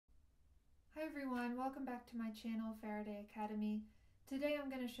Hi everyone, welcome back to my channel, Faraday Academy. Today I'm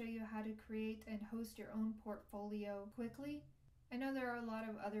going to show you how to create and host your own portfolio quickly. I know there are a lot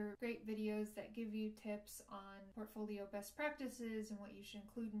of other great videos that give you tips on portfolio best practices and what you should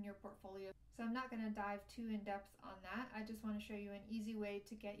include in your portfolio. So I'm not going to dive too in depth on that. I just want to show you an easy way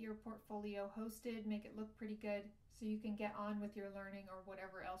to get your portfolio hosted, make it look pretty good so you can get on with your learning or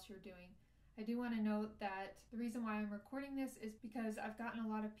whatever else you're doing. I do want to note that the reason why I'm recording this is because I've gotten a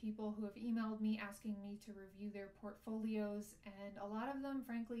lot of people who have emailed me asking me to review their portfolios, and a lot of them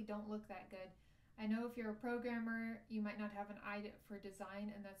frankly don't look that good. I know if you're a programmer, you might not have an eye for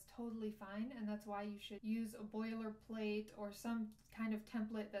design, and that's totally fine, and that's why you should use a boilerplate or some kind of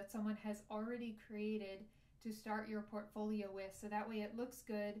template that someone has already created to start your portfolio with, so that way it looks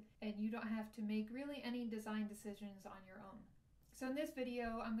good and you don't have to make really any design decisions on your own. So in this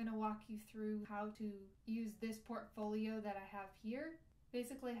video, I'm going to walk you through how to use this portfolio that I have here.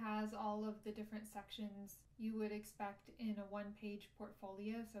 Basically has all of the different sections you would expect in a one-page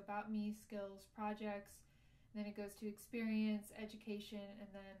portfolio. So about me, skills, projects, then it goes to experience, education, and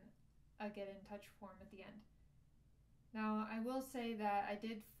then a get in touch form at the end. Now I will say that I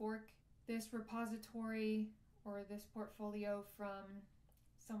did fork this repository or this portfolio from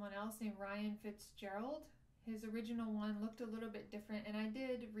someone else named Ryan Fitzgerald. His original one looked a little bit different, and I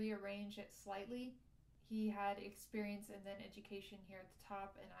did rearrange it slightly. He had experience and then education here at the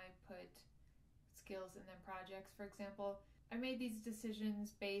top, and I put skills and then projects, for example. I made these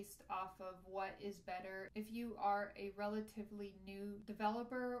decisions based off of what is better. If you are a relatively new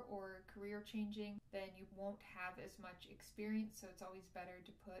developer or career changing, then you won't have as much experience, so it's always better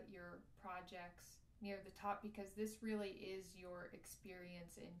to put your projects near the top because this really is your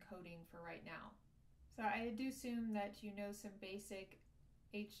experience in coding for right now. So I do assume that you know some basic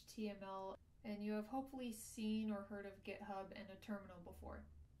HTML and you have hopefully seen or heard of GitHub and a terminal before.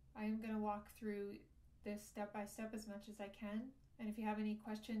 I am going to walk through this step by step as much as I can, and if you have any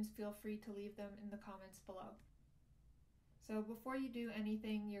questions, feel free to leave them in the comments below. So before you do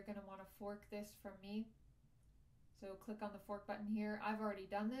anything, you're going to want to fork this from me. So click on the fork button here. I've already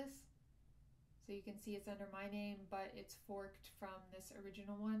done this, so you can see it's under my name, but it's forked from this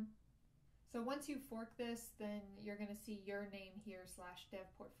original one. So once you fork this, then you're going to see your name here /dev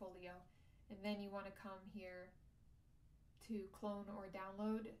portfolio, and then you want to come here to clone or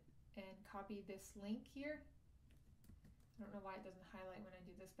download and copy this link here. I don't know why it doesn't highlight when I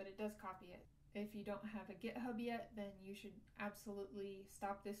do this, but it does copy it. If you don't have a GitHub yet, then you should absolutely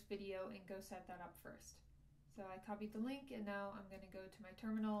stop this video and go set that up first. So I copied the link, and now I'm going to go to my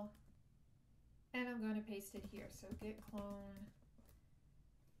terminal and I'm going to paste it here. So git clone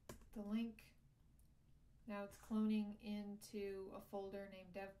the link. Now it's cloning into a folder named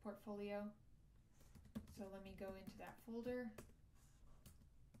dev portfolio. So let me go into that folder.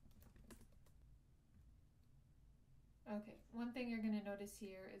 Okay, one thing you're going to notice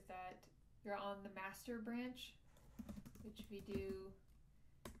here is that you're on the master branch, which if you do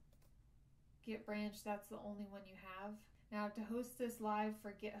git branch, that's the only one you have. Now to host this live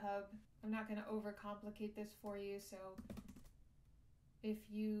for GitHub, I'm not going to overcomplicate this for you, so if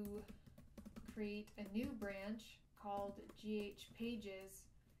you create a new branch called GH Pages,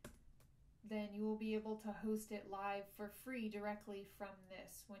 then you will be able to host it live for free directly from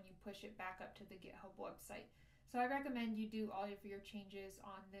this when you push it back up to the GitHub website. So I recommend you do all of your changes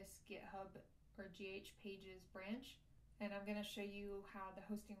on this GitHub or GH Pages branch, and I'm going to show you how the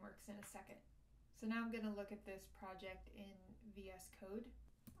hosting works in a second. So now I'm going to look at this project in VS Code.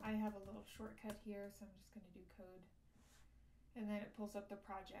 I have a little shortcut here, so I'm just going to do code. And then it pulls up the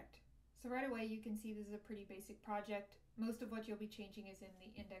project. So right away you can see this is a pretty basic project. Most of what you'll be changing is in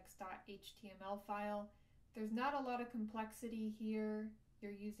the index.html file. There's not a lot of complexity here.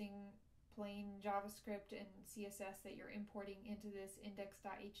 You're using plain JavaScript and CSS that you're importing into this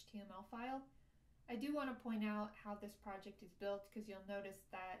index.html file. I do want to point out how this project is built because you'll notice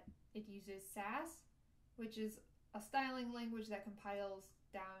that it uses Sass, which is a styling language that compiles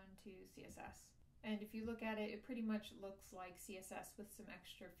down to CSS. And if you look at it, it pretty much looks like CSS with some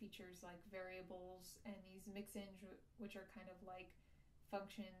extra features like variables and these mix-ins, which are kind of like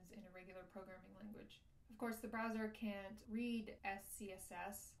functions in a regular programming language. Of course, the browser can't read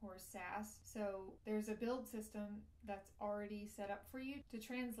SCSS or Sass, so there's a build system that's already set up for you to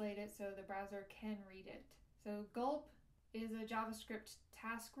translate it so the browser can read it. So Gulp is a JavaScript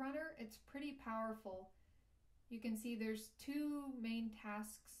task runner. It's pretty powerful. You can see there's two main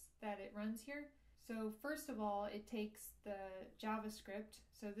tasks that it runs here. So first of all, it takes the JavaScript.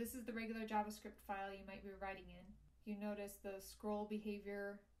 So this is the regular JavaScript file you might be writing in. You notice the scroll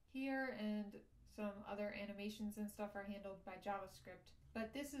behavior here and some other animations and stuff are handled by JavaScript.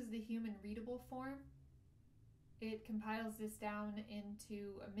 but this is the human readable form. It compiles this down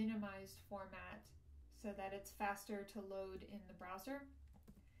into a minimized format so that it's faster to load in the browser.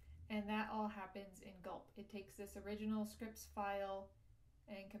 And that all happens in Gulp. It takes this original scripts file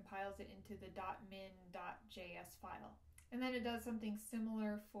and compiles it into the .min.js file. And then it does something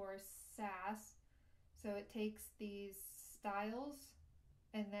similar for Sass. So it takes these styles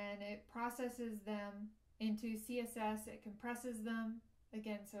and then it processes them into CSS. It compresses them,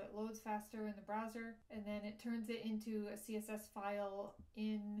 again, so it loads faster in the browser. And then it turns it into a CSS file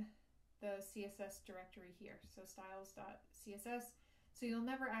in the CSS directory here. So styles.css. So you'll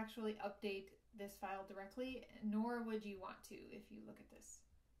never actually update this file directly, nor would you want to if you look at this.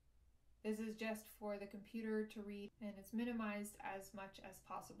 This is just for the computer to read, and it's minimized as much as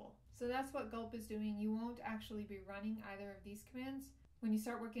possible. So that's what Gulp is doing. You won't actually be running either of these commands. When you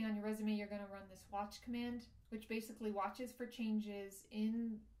start working on your resume, you're going to run this watch command, which basically watches for changes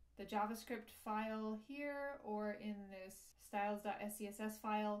in the JavaScript file here or in this styles.scss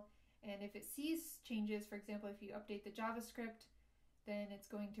file. And if it sees changes, for example, if you update the JavaScript, then it's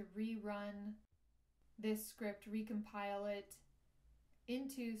going to rerun this script, recompile it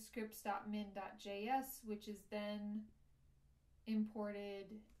into scripts.min.js, which is then imported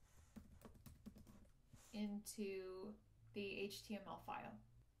into the HTML file.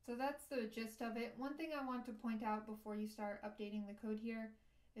 So that's the gist of it. One thing I want to point out before you start updating the code here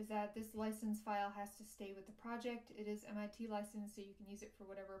is that this license file has to stay with the project. It is MIT licensed, so you can use it for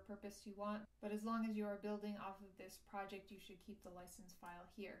whatever purpose you want. But as long as you are building off of this project, you should keep the license file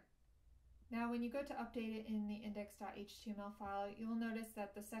here. Now, when you go to update it in the index.html file, you'll notice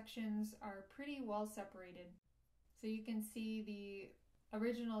that the sections are pretty well separated. So you can see the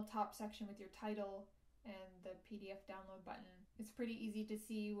original top section with your title and the PDF download button. It's pretty easy to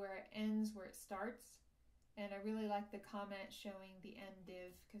see where it ends, where it starts. And I really like the comment showing the end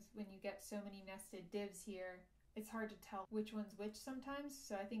div, because when you get so many nested divs here, it's hard to tell which one's which sometimes.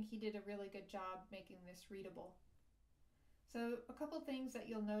 So I think he did a really good job making this readable. So a couple things that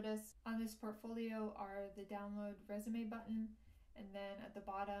you'll notice on this portfolio are the download resume button, and then at the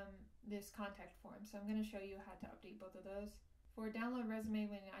bottom, this contact form. So I'm going to show you how to update both of those. For download resume,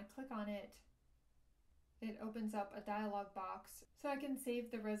 when I click on it, it opens up a dialog box so I can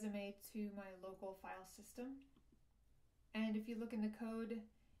save the resume to my local file system. And if you look in the code,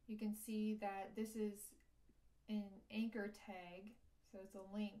 you can see that this is an anchor tag, so it's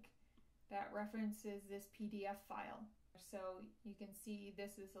a link that references this PDF file. So you can see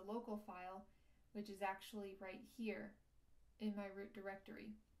this is a local file, which is actually right here in my root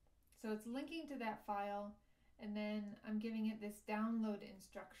directory. So it's linking to that file, and then I'm giving it this download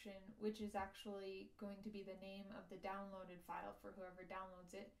instruction, which is actually going to be the name of the downloaded file for whoever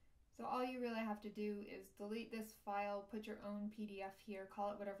downloads it. So all you really have to do is delete this file, put your own PDF here,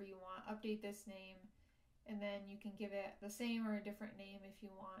 call it whatever you want, update this name, and then you can give it the same or a different name if you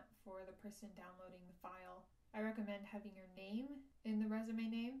want for the person downloading the file. I recommend having your name in the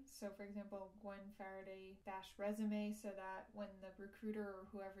resume name. So for example, Gwen Faraday-resume, so that when the recruiter or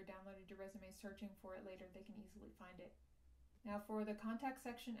whoever downloaded your resume is searching for it later, they can easily find it. Now for the contact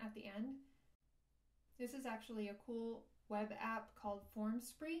section at the end, this is actually a cool web app called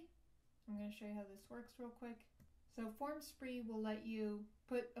FormSpree. I'm going to show you how this works real quick. So FormSpree will let you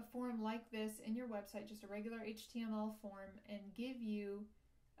put a form like this in your website, just a regular HTML form, and give you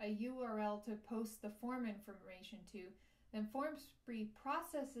a URL to post the form information to. Then FormSpree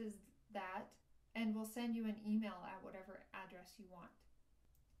processes that and will send you an email at whatever address you want.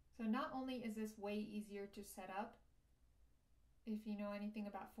 So not only is this way easier to set up, if you know anything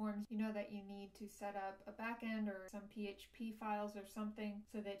about forms, you know that you need to set up a backend or some PHP files or something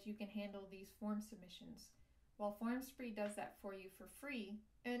so that you can handle these form submissions. Well, FormSpree does that for you for free,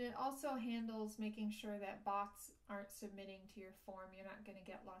 and it also handles making sure that bots aren't submitting to your form. You're not going to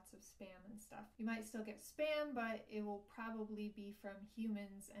get lots of spam and stuff. You might still get spam, but it will probably be from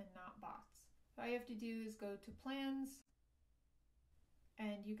humans and not bots. So all you have to do is go to plans,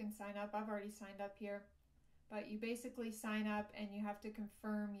 and you can sign up. I've already signed up here, but you basically sign up and you have to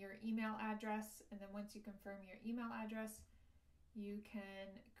confirm your email address, and then once you confirm your email address, you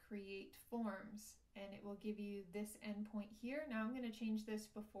can create forms, and it will give you this endpoint here. Now I'm going to change this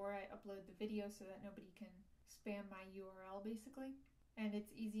before I upload the video so that nobody can spam my URL basically, and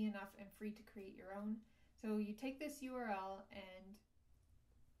it's easy enough and free to create your own. So you take this URL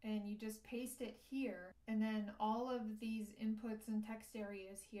and you just paste it here, and then all of these inputs and text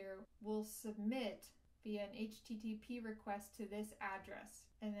areas here will submit via an HTTP request to this address,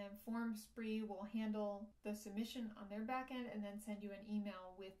 and then FormSpree will handle the submission on their backend and then send you an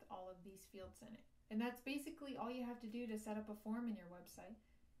email with all of these fields in it. And that's basically all you have to do to set up a form in your website.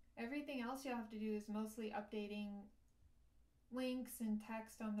 Everything else you'll have to do is mostly updating links and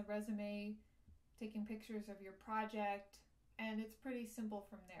text on the resume, taking pictures of your project, and it's pretty simple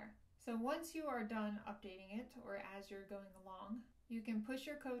from there. So once you are done updating it, or as you're going along, you can push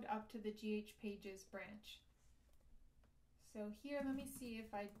your code up to the GH Pages branch. So here, let me see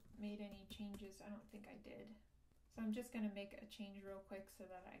if I made any changes. I don't think I did. So I'm just going to make a change real quick so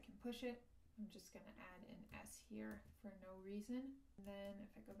that I can push it. I'm just going to add an S here for no reason. And then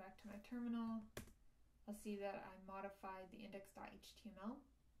if I go back to my terminal, I'll see that I modified the index.html.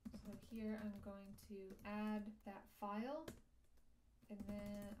 So here I'm going to add that file, and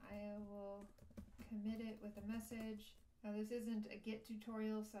then I will commit it with a message. Now this isn't a Git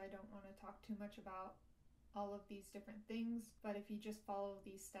tutorial, so I don't want to talk too much about all of these different things, but if you just follow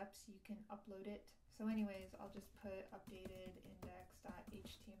these steps, you can upload it. So anyways, I'll just put updated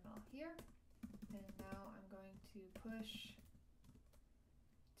index.html here. And now I'm going to push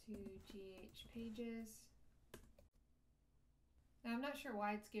to GH Pages. Now I'm not sure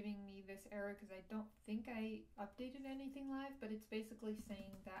why it's giving me this error because I don't think I updated anything live, but it's basically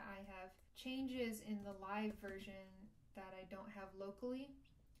saying that I have changes in the live version that I don't have locally.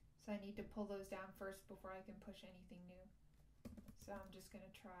 So I need to pull those down first before I can push anything new. So I'm just going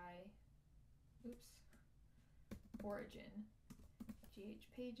to try, origin, GH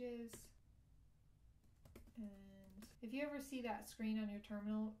Pages. And if you ever see that screen on your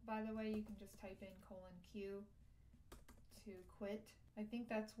terminal, by the way, you can just type in :Q to quit. I think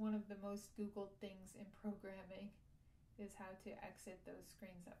that's one of the most Googled things in programming, is how to exit those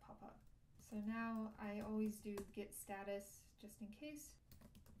screens that pop up. So now I always do git status just in case.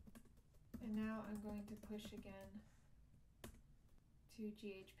 And now I'm going to push again to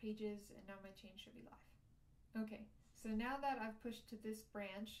GH Pages, and now my change should be live. Okay, so now that I've pushed to this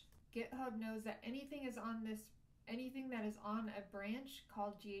branch, GitHub knows that anything that is on a branch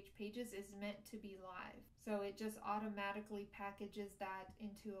called GH Pages is meant to be live. So it just automatically packages that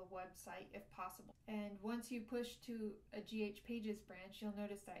into a website if possible. And once you push to a GH Pages branch, you'll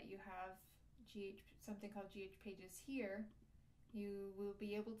notice that you have something called GH Pages here. You will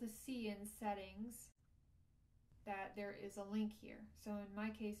be able to see in settings that there is a link here. So in my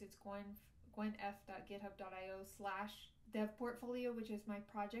case, it's gwenf.github.io/devportfolio, which is my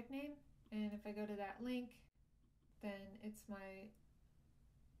project name. And if I go to that link, then it's my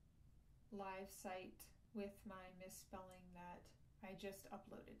live site with my misspelling that I just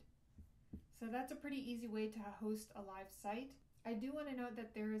uploaded. So that's a pretty easy way to host a live site. I do want to note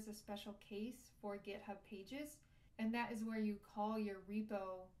that there is a special case for GitHub Pages, and that is where you call your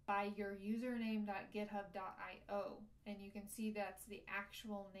repo by your username.github.io, and you can see that's the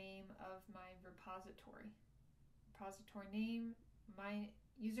actual name of my repository. Repository name, my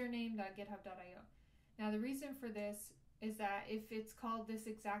username.github.io. Now the reason for this is that if it's called this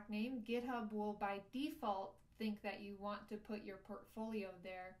exact name, GitHub will by default think that you want to put your portfolio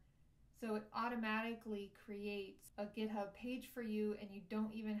there. So it automatically creates a GitHub page for you, and you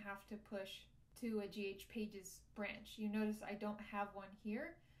don't even have to push to a GH Pages branch. You notice I don't have one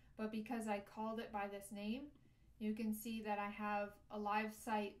here, but because I called it by this name, you can see that I have a live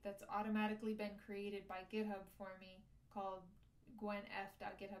site that's automatically been created by GitHub for me called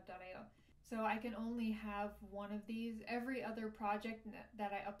gwenf.github.io. So I can only have one of these. Every other project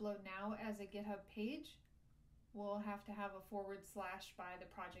that I upload now as a GitHub page will have to have a / by the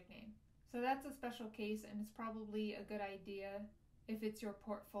project name. So that's a special case, and it's probably a good idea if it's your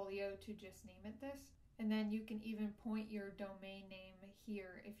portfolio to just name it this. And then you can even point your domain name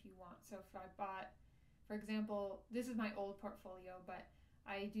here if you want. So if I bought, for example, this is my old portfolio, but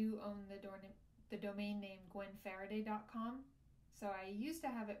I do own the domain name gwenfaraday.com. So I used to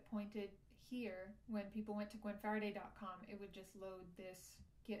have it pointed here. When people went to gwenfaraday.com, it would just load this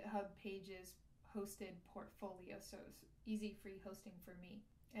GitHub Pages hosted portfolio. So it was easy free hosting for me.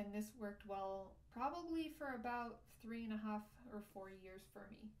 And this worked well probably for about 3.5 or 4 years for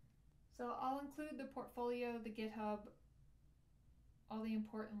me. So I'll include the portfolio, the GitHub, all the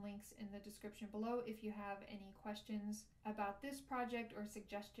important links in the description below. If you have any questions about this project or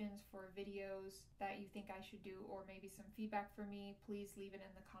suggestions for videos that you think I should do, or maybe some feedback for me, please leave it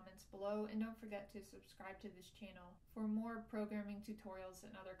in the comments below. And don't forget to subscribe to this channel for more programming tutorials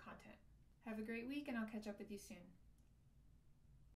and other content. Have a great week, and I'll catch up with you soon.